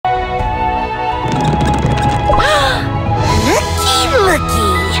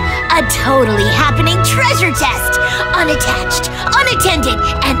totally happening treasure chest! Unattached, unattended,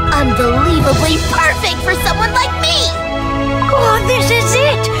 and unbelievably perfect for someone like me! Oh, this is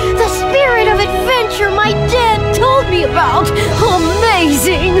it! The spirit of adventure my dad told me about!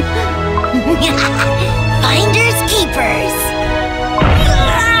 Amazing! Finders keepers!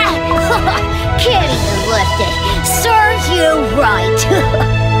 Can't even lift it. Serves you right.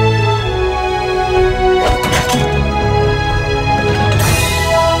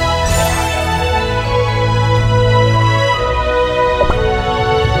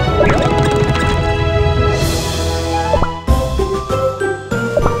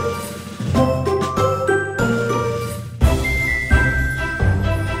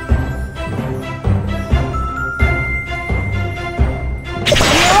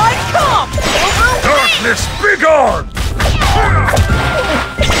 Darkness, begone!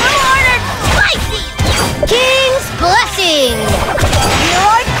 Ordered spicy! King's blessing! Here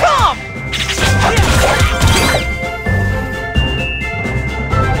I come!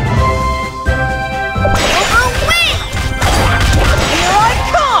 Away! Here I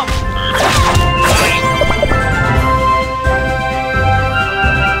come!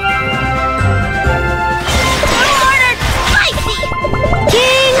 Ordered spicy!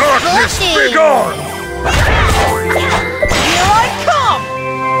 King's Darkness, blessing! begone! Here I come!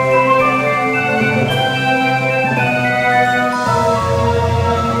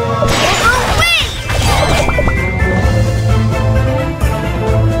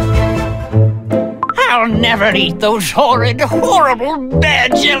 I'll never eat those horrid, horrible bear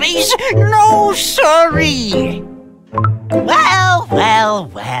jellies! No siree! Well, well,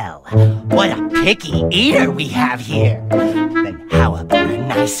 well. What a picky eater we have here. Then how about a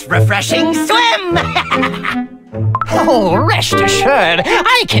nice, refreshing swim? Oh, rest assured,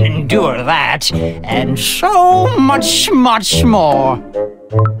 I can endure that. And so much, much more.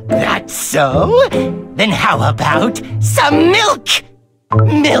 That's so? Then how about some milk?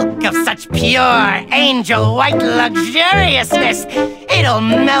 Milk of such pure, angel white luxuriousness. It'll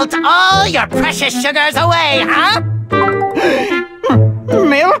melt all your precious sugars away, huh?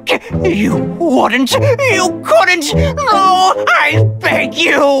 Milk? You wouldn't. You couldn't. No, I beg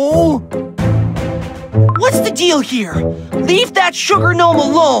you. What's the deal here? Leave that sugar gnome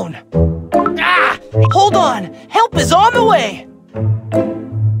alone! Ah! Hold on! Help is on the way! Here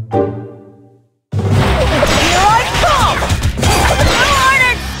I come!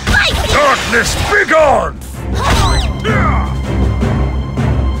 Ordered spicy! Darkness, begone!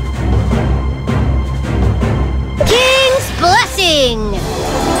 King's blessing!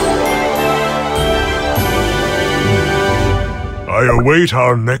 I await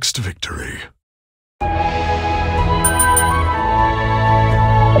our next victory.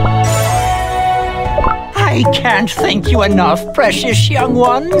 I can't thank you enough, precious young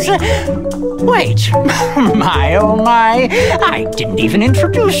ones. Wait, my oh my, I didn't even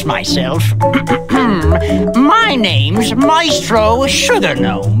introduce myself. My name's Maestro Sugar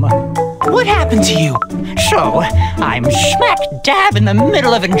Gnome. What happened to you? So, I'm smack dab in the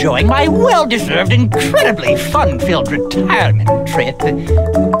middle of enjoying my well-deserved, incredibly fun-filled retirement trip.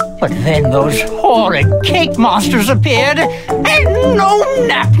 But then those horrid cake monsters appeared and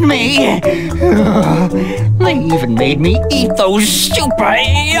gnome-napped me. They even made me eat those super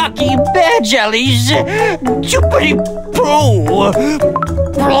yucky bear jellies. Doopity-poo.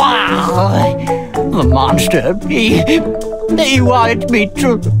 Blah. The monster, he wanted me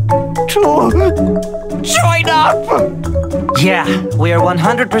to join up! Yeah, we are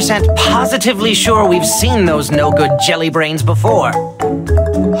 100% positively sure we've seen those no-good jelly brains before.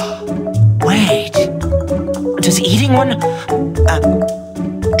 Wait, does eating one,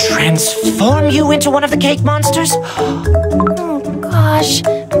 transform you into one of the cake monsters? Oh, gosh.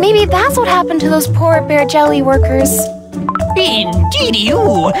 Maybe that's what happened to those poor bear jelly workers.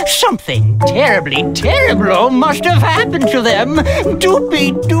 Indeed-you! Something terribly terrible must have happened to them.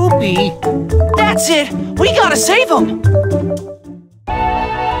 Doopy-doopy. That's it! We gotta save them!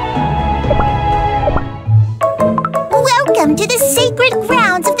 Welcome to the sacred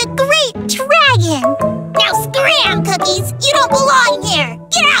grounds of the Great Dragon! Now scram, Cookies! You don't belong here!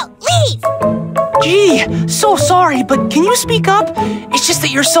 Get out! Leave! Gee, so sorry, but can you speak up? It's just that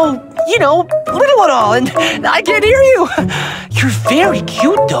you're so, little and all, and I can't hear you. You're very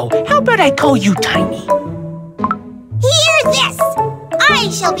cute, though. How about I call you Tiny? Hear this! I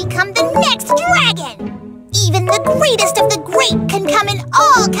shall become the next dragon! Even the greatest of the great can come in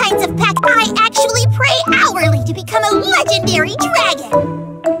all kinds of packs. I actually pray hourly to become a legendary dragon!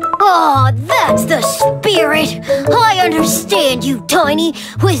 Oh, that's the spirit! I understand you, Tiny,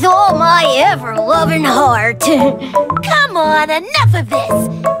 with all my ever-loving heart. Come on, enough of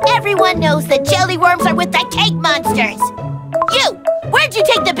this! Everyone knows the jelly worms are with the cake monsters! You! Where'd you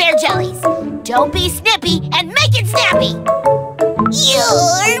take the bear jellies? Don't be snippy and make it snappy!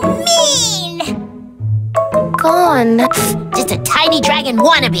 You're mean! Gone. Just a tiny dragon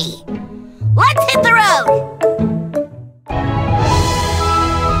wannabe! Let's hit the road!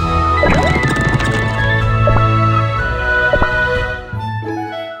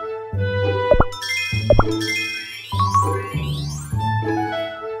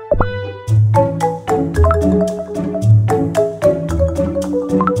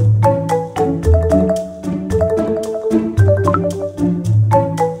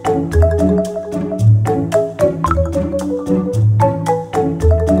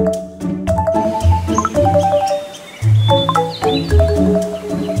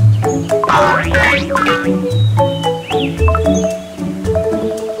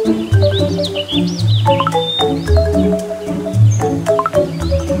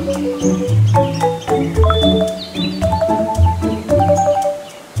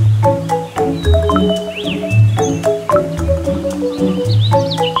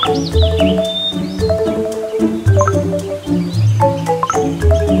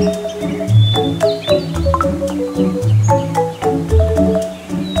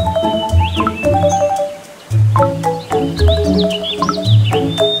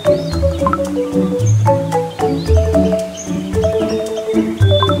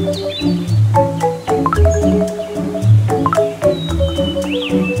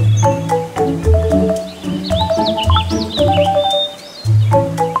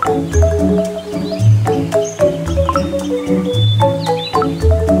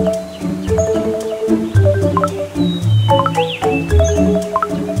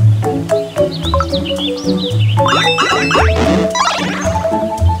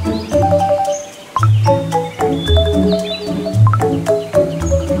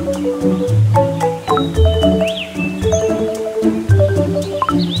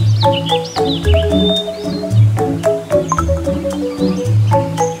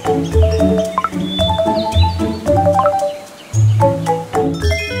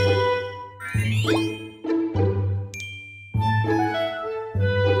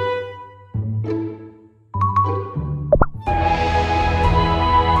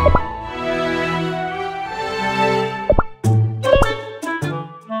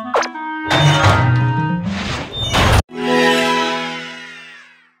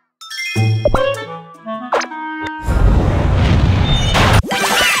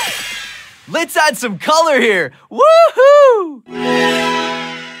 Let's add some color here! Woohoo!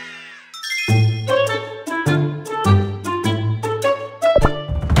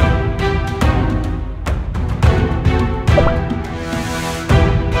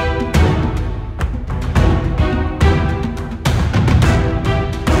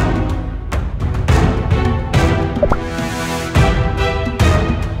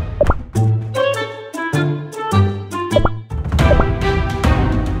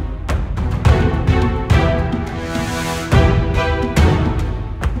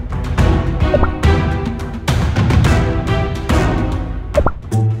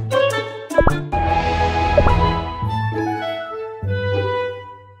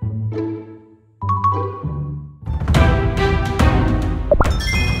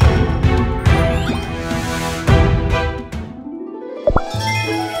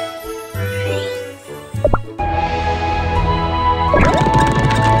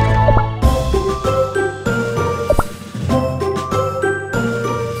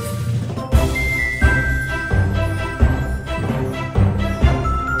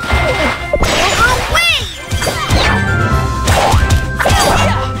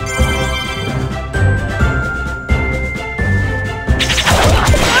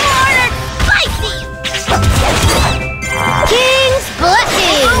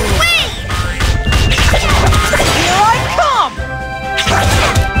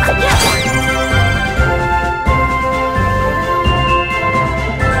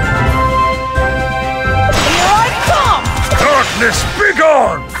 Darkness,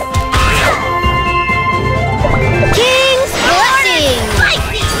 begone! King's blessing!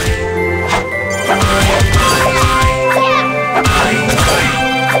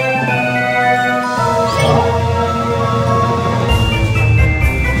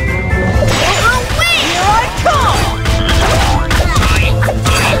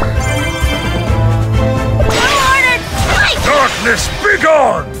 Darkness,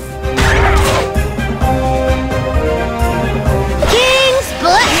 begone!